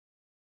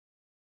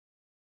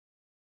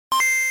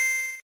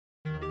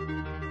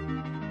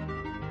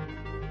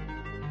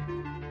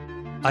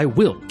I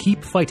will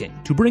keep fighting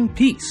to bring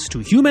peace to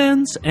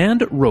humans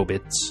and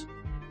robots.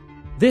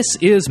 This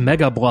is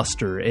Mega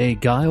Bluster, a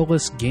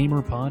guileless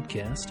gamer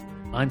podcast.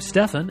 I'm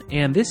Stefan,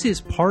 and this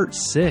is part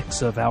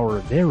 6 of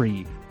our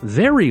very,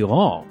 very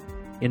long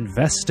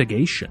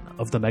investigation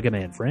of the Mega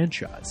Man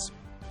franchise.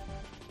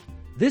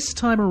 This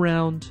time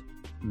around,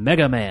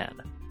 Mega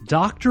Man,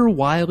 Dr.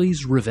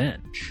 Wily's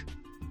Revenge,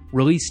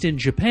 released in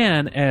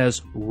Japan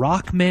as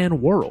Rockman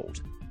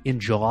World in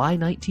July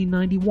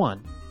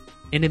 1991,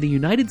 and in the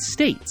United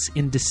States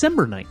in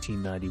December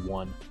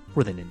 1991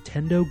 for the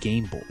Nintendo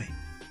Game Boy.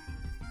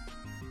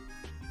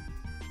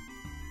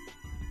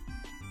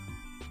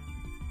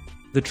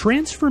 The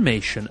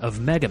transformation of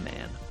Mega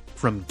Man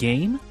from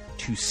game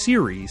to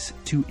series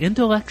to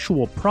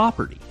intellectual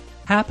property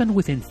happened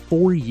within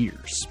 4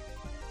 years.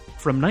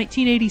 From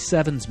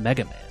 1987's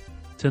Mega Man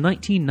to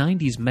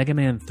 1990's Mega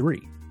Man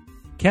 3,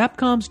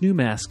 Capcom's new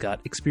mascot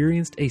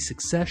experienced a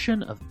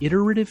succession of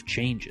iterative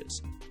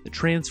changes that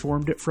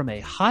transformed it from a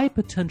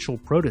high-potential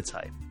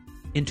prototype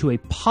into a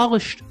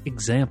polished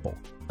example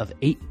of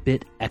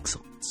 8-bit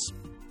excellence.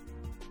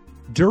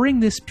 During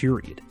this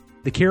period,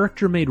 the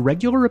character made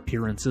regular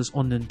appearances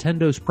on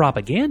Nintendo's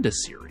propaganda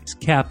series,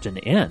 Captain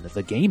N,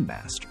 the Game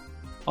Master.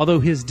 Although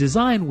his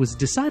design was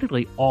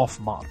decidedly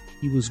off-model.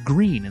 He was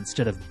green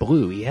instead of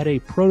blue, he had a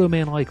Proto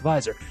Man-like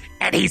visor,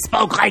 and he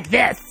spoke like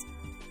this!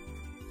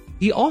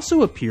 He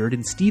also appeared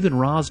in Steven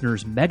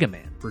Rosner's Mega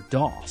Man for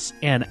DOS,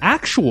 an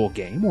actual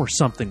game, or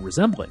something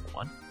resembling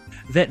one,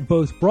 that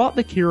both brought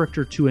the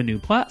character to a new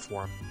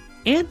platform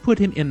and put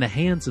him in the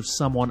hands of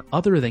someone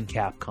other than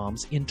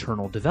Capcom's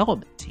internal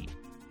development team.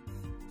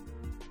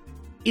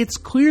 It's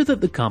clear that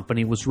the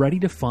company was ready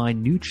to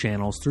find new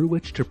channels through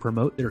which to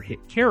promote their hit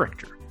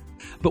character,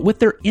 but with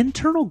their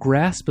internal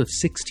grasp of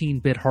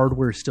 16-bit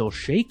hardware still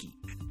shaky,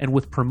 and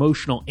with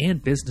promotional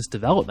and business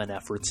development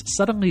efforts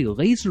suddenly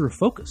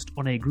laser-focused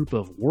on a group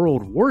of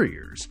world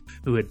warriors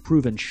who had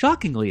proven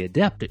shockingly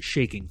adept at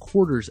shaking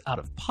quarters out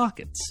of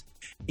pockets,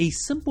 a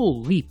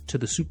simple leap to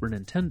the Super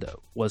Nintendo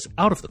was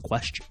out of the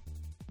question.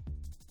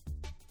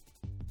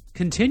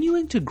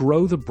 Continuing to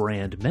grow the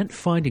brand meant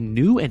finding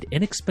new and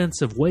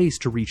inexpensive ways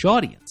to reach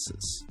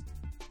audiences.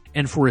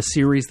 And for a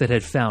series that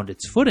had found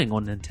its footing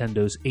on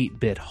Nintendo's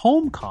 8-bit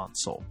home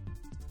console,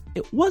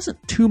 it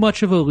wasn't too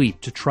much of a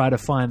leap to try to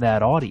find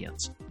that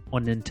audience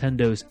on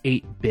Nintendo's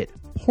 8-bit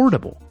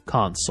portable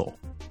console,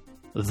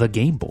 the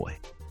Game Boy.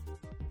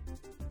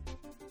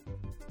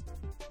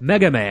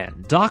 Mega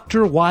Man,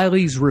 Dr.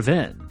 Wily's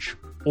Revenge,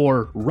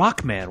 or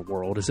Rockman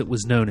World as it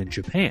was known in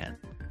Japan,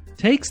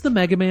 takes the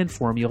Mega Man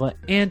formula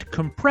and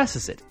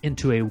compresses it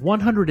into a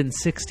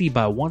 160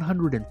 by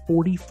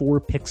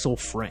 144 pixel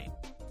frame.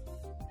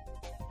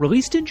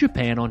 Released in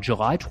Japan on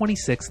July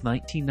 26,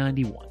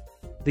 1991,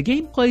 the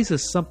game plays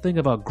as something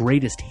of a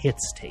greatest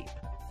hits tape,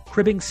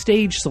 cribbing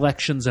stage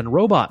selections and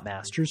robot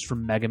masters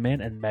from Mega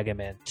Man and Mega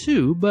Man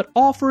 2, but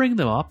offering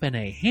them up in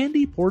a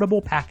handy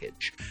portable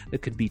package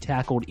that could be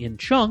tackled in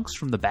chunks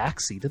from the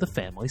backseat of the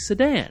family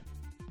sedan.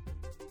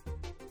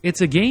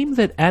 It's a game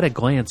that at a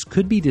glance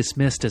could be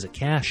dismissed as a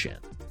cash-in,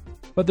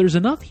 but there's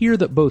enough here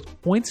that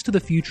both points to the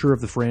future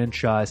of the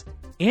franchise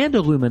and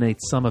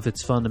illuminates some of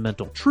its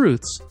fundamental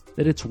truths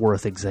that it's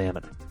worth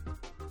examining.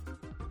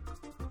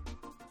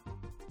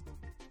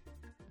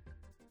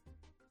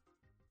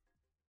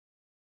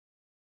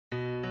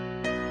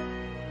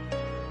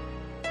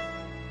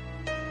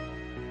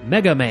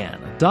 Mega Man,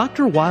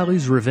 Dr.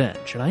 Wily's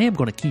Revenge, and I am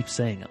going to keep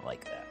saying it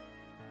like that,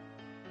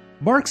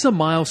 marks a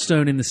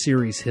milestone in the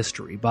series'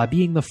 history by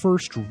being the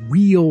first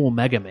real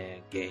Mega Man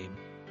game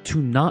to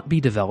not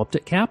be developed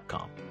at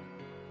Capcom.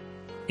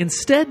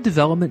 Instead,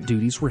 development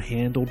duties were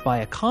handled by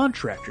a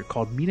contractor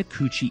called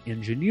Minakuchi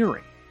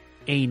Engineering,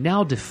 a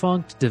now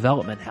defunct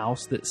development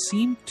house that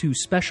seemed to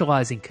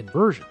specialize in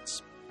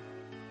conversions.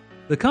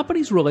 The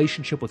company's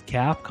relationship with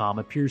Capcom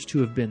appears to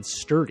have been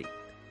sturdy,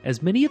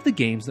 as many of the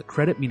games that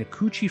credit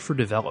Minakuchi for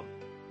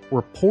development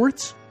were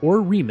ports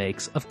or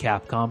remakes of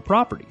Capcom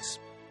properties,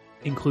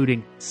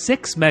 including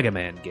 6 Mega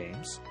Man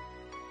games,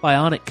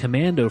 Bionic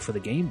Commando for the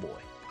Game Boy,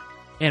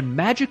 and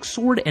Magic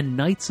Sword and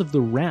Knights of the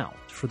Round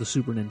for the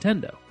Super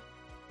Nintendo.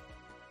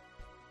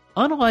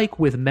 Unlike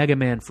with Mega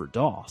Man for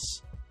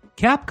DOS,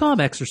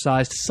 Capcom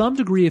exercised some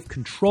degree of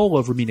control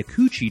over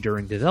Minakuchi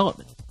during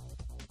development,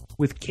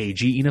 with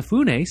Keiji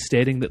Inafune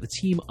stating that the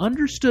team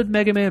understood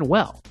Mega Man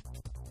well.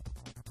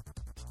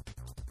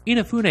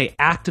 Inafune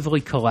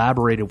actively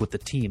collaborated with the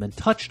team and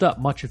touched up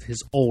much of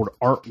his old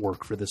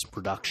artwork for this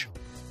production.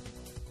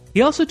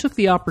 He also took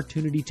the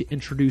opportunity to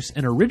introduce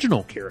an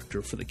original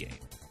character for the game,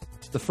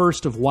 the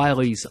first of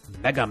Wily's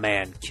Mega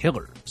Man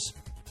killers,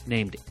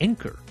 named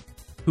Inker,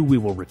 who we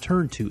will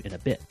return to in a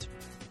bit.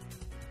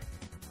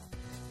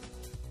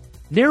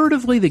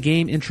 Narratively, the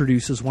game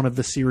introduces one of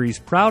the series'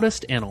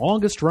 proudest and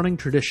longest-running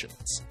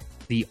traditions,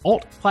 the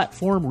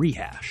alt-platform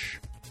rehash.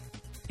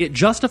 It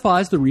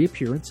justifies the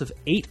reappearance of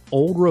 8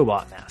 old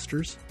robot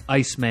masters,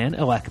 Iceman,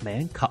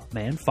 Elecman,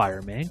 Cupman,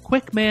 Fireman,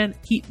 Quickman,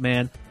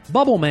 Heatman,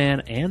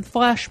 Bubbleman, and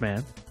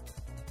Flashman,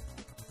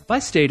 by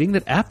stating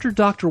that after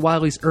Dr.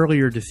 Wily's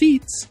earlier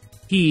defeats,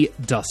 he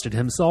dusted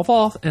himself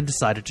off and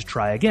decided to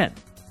try again.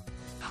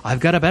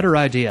 I've got a better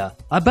idea.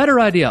 A better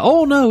idea.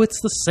 Oh no,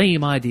 it's the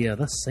same idea.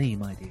 The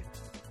same idea.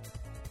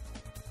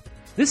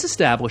 This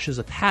establishes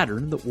a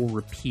pattern that will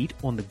repeat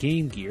on the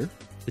Game Gear,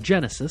 the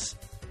Genesis,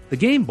 the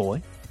Game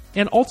Boy,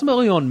 and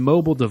ultimately on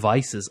mobile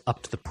devices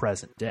up to the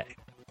present day.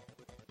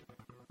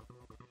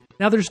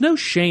 Now, there's no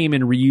shame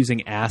in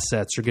reusing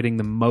assets or getting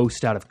the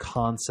most out of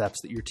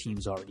concepts that your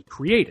team's already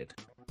created.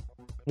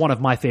 One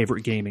of my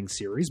favorite gaming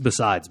series,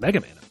 besides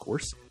Mega Man, of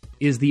course,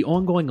 is the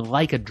ongoing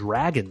Like a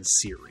Dragon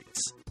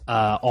series,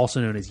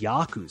 also known as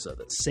Yakuza,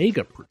 that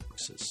Sega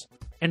produces.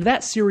 And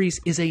that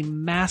series is a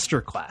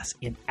masterclass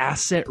in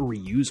asset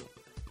reusal.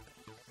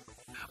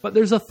 But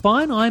there's a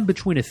fine line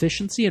between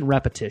efficiency and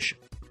repetition.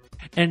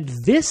 And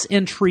this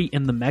entry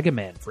in the Mega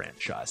Man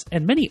franchise,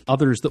 and many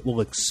others that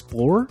we'll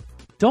explore,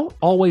 don't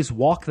always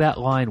walk that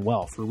line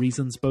well for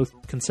reasons both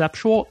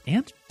conceptual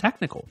and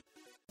technical.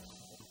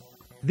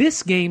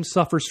 This game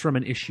suffers from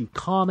an issue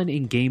common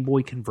in Game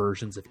Boy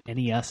conversions of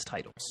NES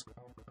titles.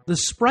 The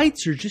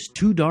sprites are just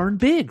too darn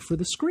big for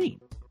the screen.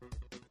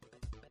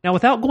 Now,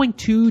 without going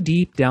too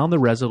deep down the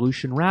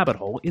resolution rabbit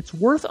hole, it's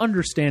worth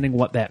understanding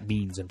what that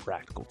means in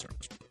practical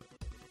terms.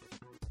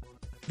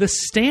 The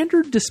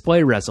standard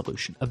display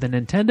resolution of the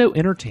Nintendo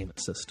Entertainment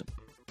System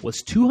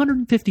was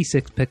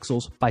 256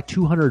 pixels by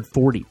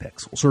 240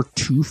 pixels, or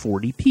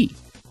 240p.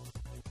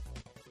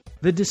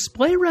 The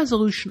display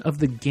resolution of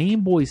the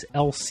Game Boy's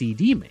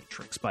LCD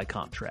matrix, by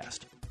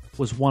contrast,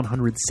 was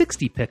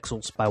 160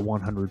 pixels by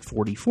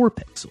 144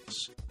 pixels.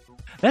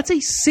 That's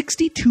a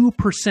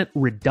 62%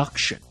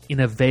 reduction in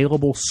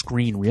available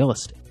screen real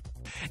estate.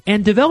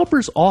 And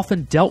developers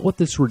often dealt with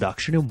this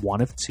reduction in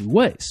one of two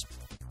ways.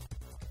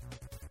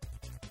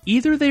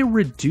 Either they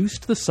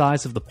reduced the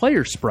size of the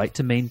player sprite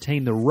to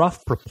maintain the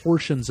rough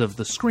proportions of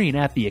the screen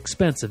at the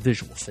expense of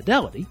visual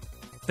fidelity.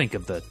 Think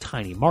of the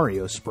tiny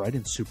Mario sprite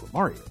in Super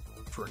Mario,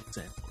 for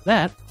example of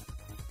that.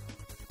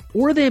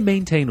 Or they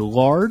maintain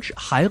large,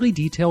 highly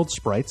detailed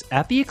sprites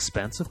at the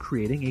expense of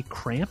creating a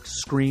cramped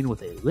screen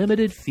with a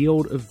limited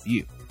field of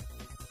view.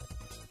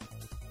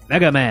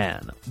 Mega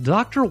Man,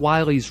 Dr.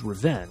 Wily's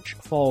Revenge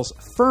falls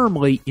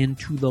firmly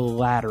into the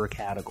latter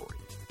category,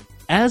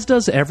 as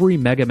does every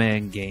Mega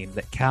Man game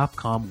that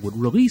Capcom would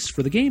release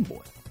for the Game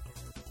Boy.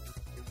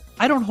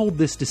 I don't hold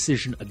this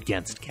decision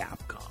against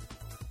Capcom.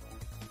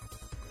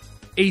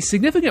 A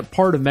significant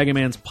part of Mega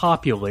Man's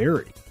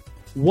popularity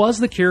was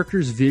the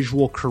character's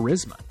visual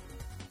charisma.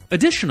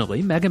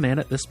 Additionally, Mega Man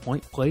at this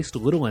point placed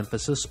little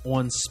emphasis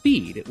on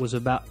speed. It was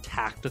about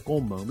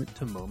tactical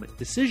moment-to-moment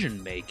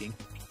decision-making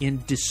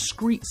in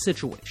discrete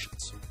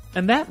situations.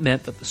 And that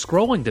meant that the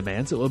scrolling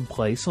demands it would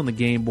place on the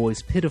Game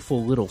Boy's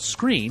pitiful little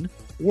screen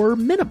were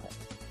minimal,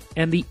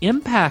 and the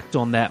impact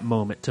on that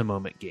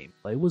moment-to-moment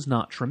gameplay was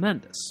not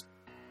tremendous.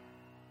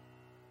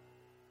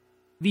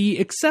 The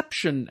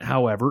exception,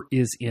 however,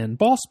 is in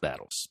boss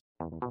battles.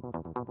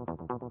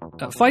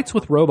 Fights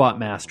with robot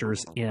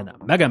masters in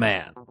Mega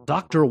Man,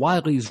 Dr.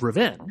 Wily's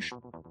Revenge,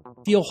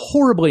 feel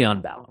horribly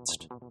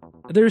unbalanced.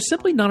 There's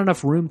simply not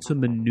enough room to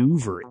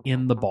maneuver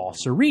in the boss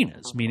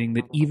arenas, meaning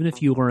that even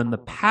if you learn the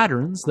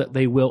patterns that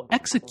they will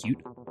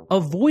execute,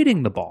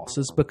 avoiding the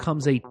bosses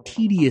becomes a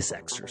tedious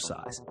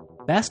exercise,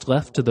 best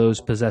left to those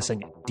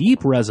possessing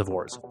deep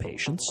reservoirs of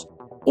patience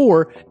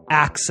or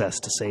access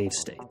to save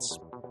states.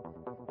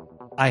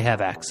 I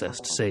have access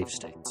to save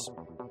states.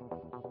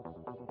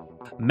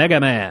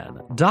 Mega Man,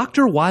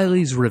 Dr.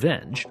 Wily's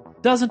Revenge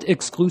doesn't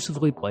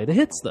exclusively play the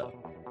hits, though.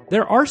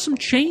 There are some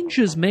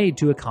changes made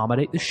to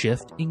accommodate the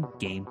shift in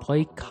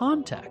gameplay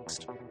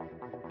context.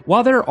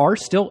 While there are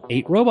still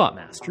 8 Robot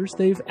Masters,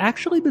 they've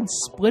actually been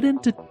split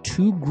into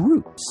 2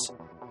 groups.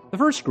 The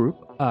first group,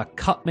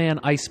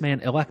 Cutman,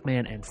 Iceman,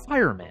 Electman, and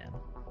Fireman,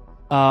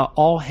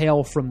 all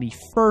hail from the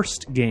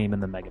first game in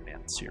the Mega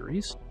Man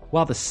series,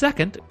 while the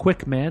second,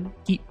 Quickman,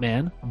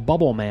 Heatman,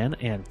 Bubbleman,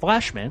 and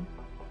Flashman,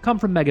 come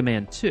from Mega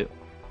Man 2.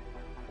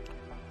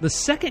 The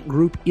second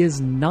group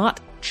is not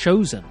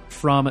chosen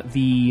from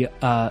the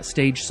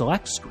stage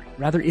select screen.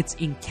 Rather, it's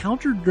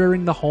encountered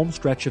during the home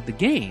stretch of the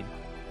game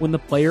when the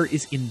player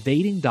is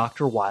invading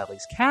Dr.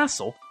 Wily's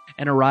castle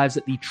and arrives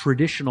at the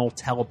traditional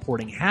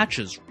teleporting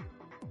hatches room.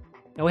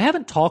 Now, we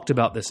haven't talked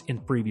about this in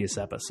previous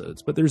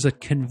episodes, but there's a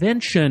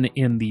convention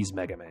in these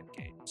Mega Man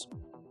games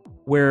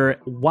where,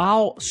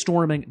 while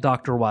storming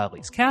Dr.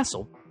 Wily's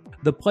castle,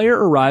 the player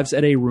arrives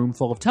at a room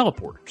full of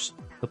teleporters.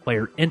 The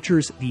player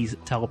enters these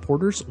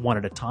teleporters one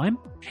at a time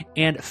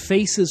and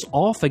faces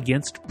off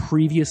against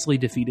previously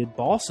defeated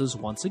bosses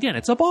once again.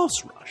 It's a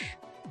boss rush.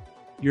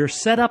 You're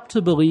set up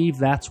to believe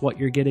that's what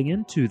you're getting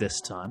into this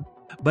time,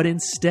 but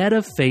instead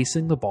of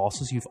facing the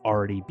bosses you've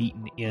already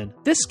beaten in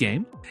this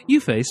game, you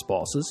face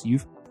bosses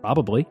you've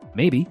probably,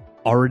 maybe,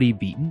 already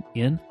beaten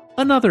in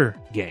another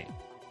game.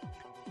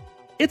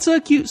 It's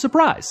a cute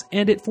surprise,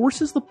 and it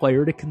forces the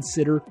player to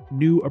consider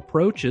new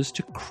approaches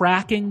to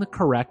cracking the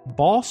correct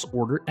boss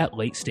order at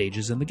late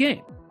stages in the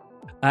game.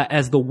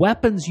 as the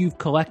weapons you've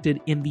collected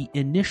in the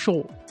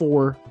initial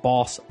 4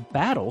 boss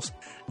battles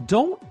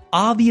don't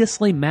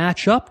obviously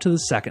match up to the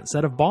second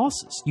set of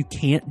bosses. You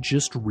can't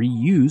just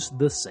reuse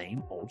the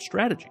same old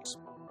strategies.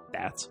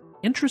 That's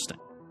interesting.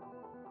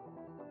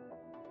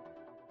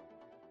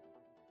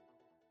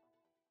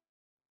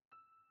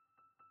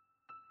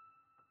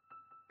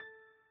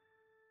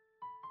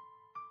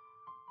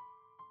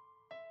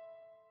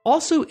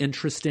 Also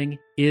interesting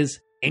is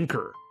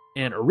Inker,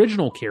 an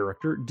original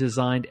character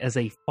designed as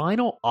a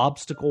final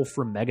obstacle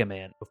for Mega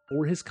Man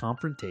before his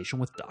confrontation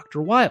with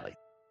Dr. Wily.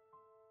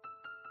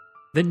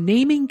 The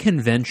naming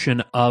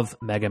convention of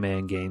Mega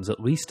Man games, at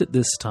least at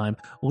this time,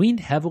 leaned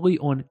heavily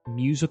on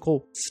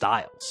musical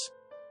styles.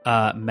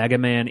 Mega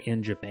Man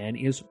in Japan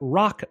is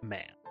Rock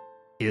Man.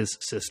 His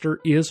sister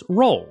is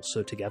Roll,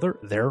 so together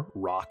they're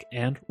Rock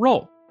and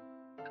Roll.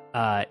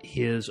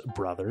 His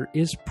brother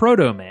is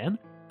Proto Man,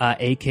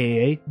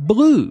 aka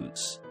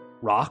Blues.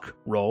 Rock,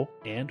 Roll,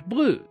 and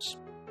Blues.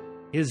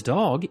 His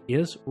dog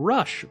is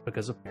Rush,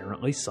 because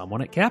apparently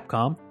someone at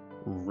Capcom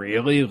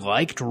really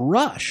liked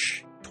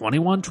Rush.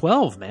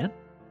 2112, man.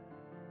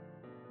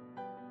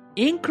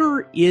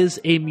 Inker is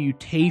a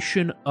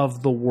mutation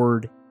of the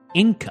word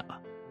Inca.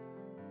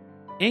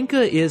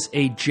 Inca is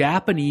a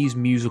Japanese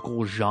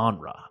musical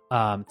genre.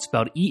 It's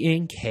spelled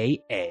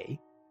E-N-K-A.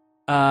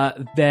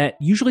 That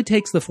usually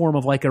takes the form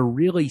of like a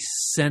really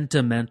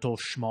sentimental,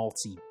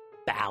 schmaltzy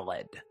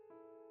ballad.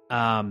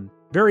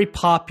 Very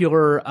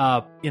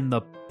popular in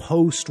the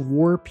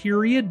post-war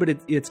period, but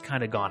it's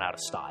kind of gone out of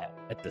style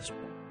at this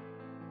point.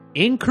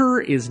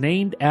 Inker is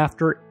named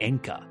after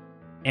Inca,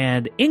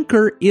 and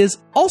Inker is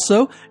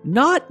also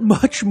not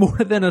much more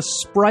than a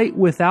sprite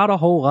without a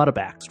whole lot of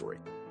backstory.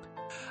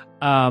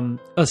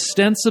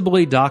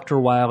 Ostensibly, Dr.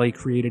 Wily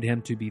created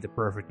him to be the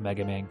perfect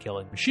Mega Man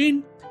killing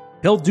machine.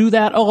 He'll do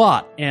that a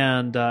lot,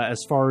 and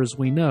as far as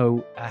we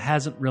know,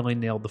 hasn't really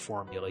nailed the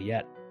formula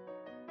yet.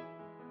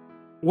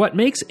 What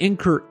makes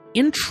Inker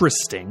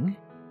interesting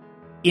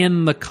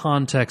in the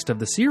context of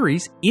the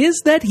series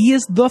is that he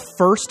is the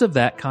first of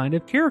that kind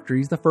of character.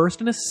 He's the first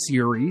in a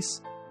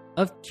series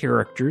of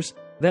characters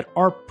that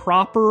are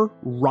proper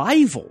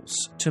rivals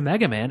to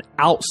Mega Man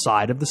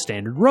outside of the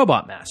standard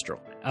Robot Master.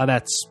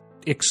 That's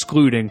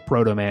excluding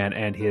Proto Man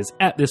and his,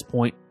 at this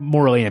point,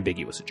 morally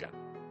ambiguous agenda.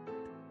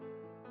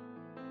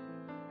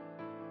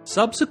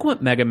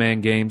 Subsequent Mega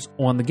Man games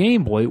on the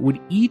Game Boy would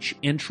each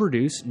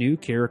introduce new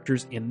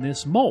characters in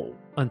this mold,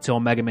 until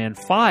Mega Man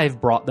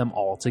 5 brought them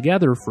all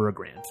together for a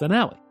grand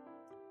finale.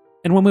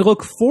 And when we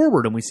look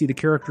forward and we see the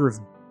character of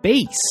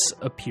Bass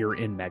appear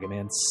in Mega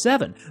Man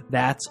 7,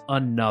 that's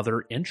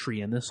another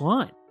entry in this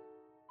line.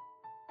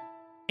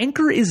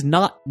 Inker is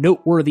not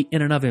noteworthy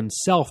in and of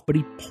himself, but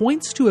he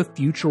points to a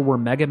future where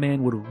Mega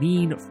Man would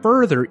lean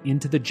further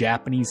into the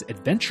Japanese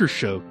adventure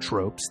show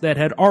tropes that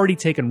had already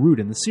taken root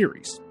in the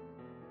series.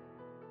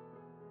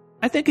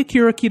 I think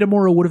Akira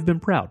Kitamura would have been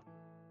proud.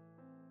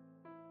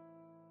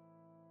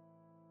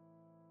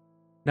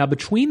 Now,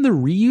 between the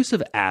reuse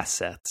of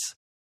assets,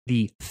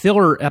 the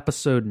filler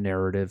episode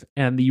narrative,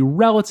 and the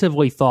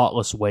relatively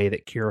thoughtless way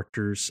that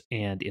characters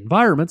and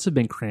environments have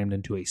been crammed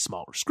into a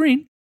smaller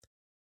screen,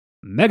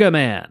 Mega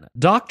Man,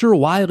 Dr.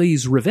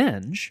 Wily's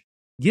Revenge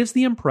gives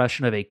the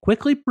impression of a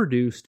quickly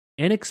produced,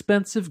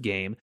 inexpensive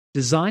game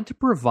designed to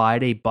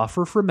provide a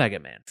buffer for Mega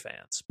Man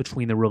fans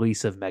between the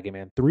release of Mega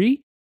Man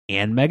 3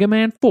 and Mega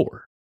Man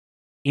 4,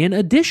 in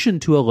addition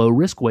to a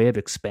low-risk way of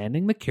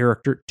expanding the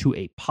character to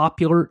a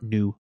popular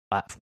new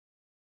platform.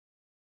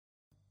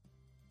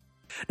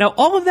 Now,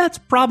 all of that's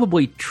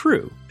probably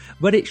true,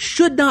 but it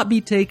should not be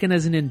taken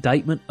as an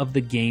indictment of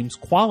the game's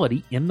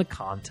quality in the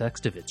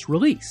context of its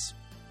release.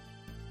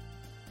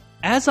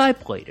 As I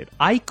played it,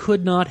 I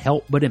could not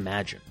help but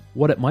imagine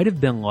what it might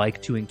have been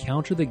like to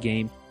encounter the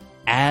game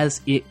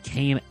as it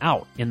came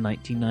out in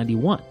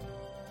 1991.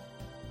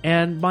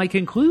 And my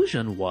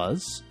conclusion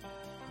was,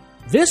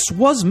 this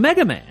was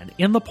Mega Man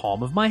in the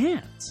palm of my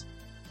hands.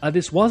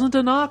 This wasn't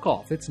a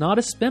knockoff. It's not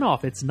a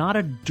spinoff. It's not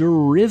a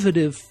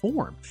derivative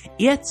form.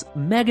 It's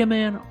Mega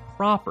Man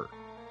proper.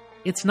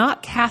 It's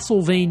not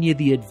Castlevania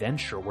the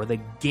Adventure, where the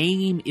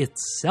game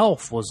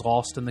itself was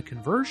lost in the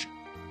conversion.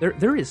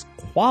 There is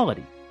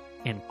quality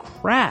and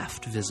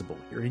craft visible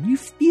here, and you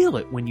feel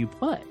it when you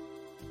play.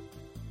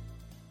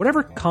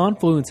 Whatever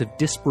confluence of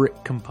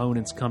disparate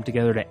components come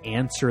together to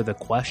answer the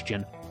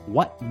question,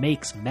 what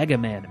makes Mega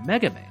Man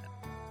Mega Man?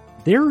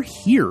 They're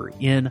here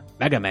in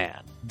Mega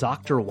Man,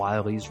 Dr.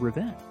 Wily's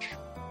Revenge.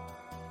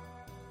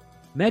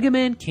 Mega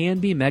Man can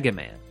be Mega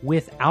Man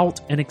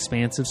without an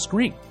expansive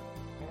screen,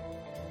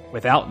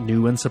 without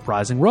new and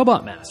surprising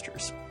Robot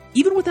Masters,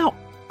 even without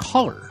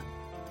color.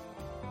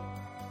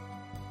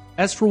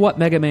 As for what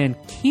Mega Man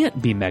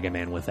can't be Mega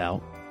Man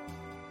without,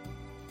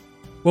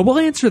 well, we'll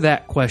answer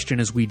that question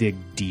as we dig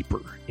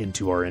deeper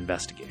into our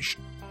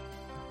investigation.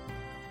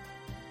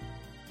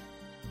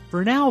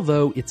 For now,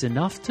 though, it's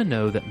enough to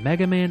know that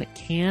Mega Man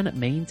can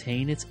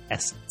maintain its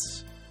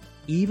essence,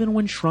 even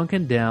when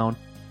shrunken down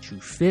to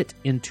fit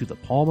into the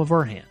palm of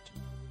our hand.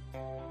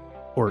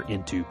 or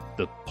into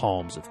the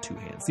palms of two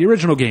hands. The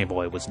original Game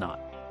Boy was not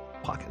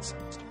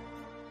pocket-sized.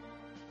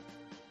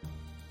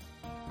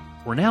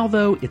 For now,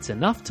 though, it's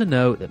enough to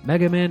know that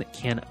Mega Man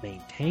can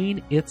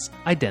maintain its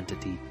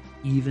identity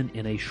even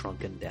in a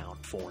shrunken-down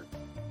form.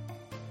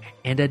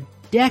 And a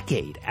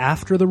decade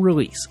after the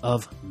release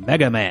of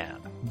Mega Man,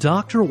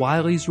 Dr.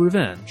 Wily's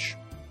Revenge,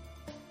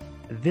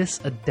 this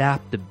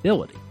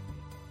adaptability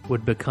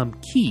would become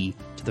key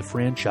to the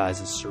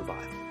franchise's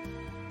survival.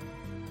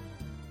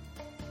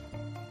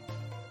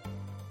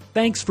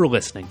 Thanks for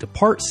listening to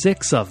Part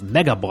 6 of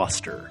Mega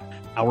Buster,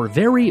 our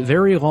very,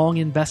 very long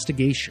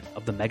investigation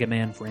of the Mega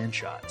Man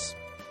franchise.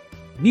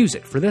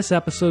 Music for this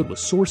episode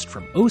was sourced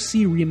from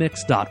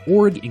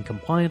ocremix.org in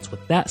compliance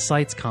with that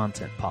site's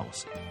content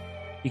policy.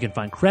 You can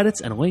find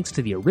credits and links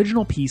to the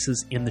original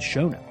pieces in the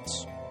show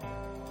notes.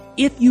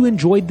 If you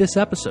enjoyed this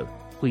episode,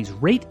 please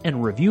rate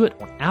and review it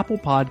on Apple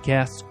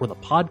Podcasts or the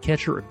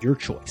podcatcher of your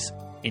choice.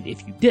 And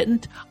if you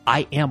didn't,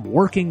 I am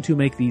working to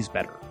make these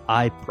better.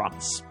 I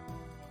promise.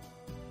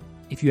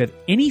 If you have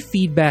any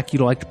feedback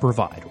you'd like to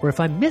provide, or if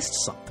I missed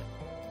something,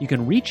 you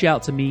can reach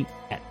out to me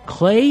at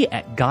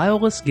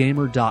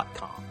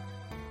clay@guilelessgamer.com.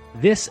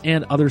 This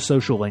and other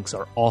social links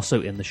are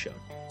also in the show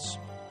notes.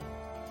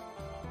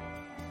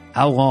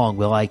 How long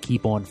will I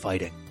keep on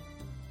fighting?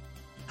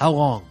 How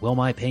long will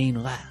my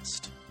pain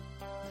last?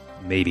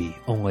 Maybe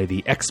only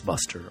the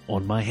X-Buster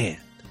on my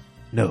hand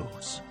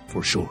knows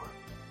for sure.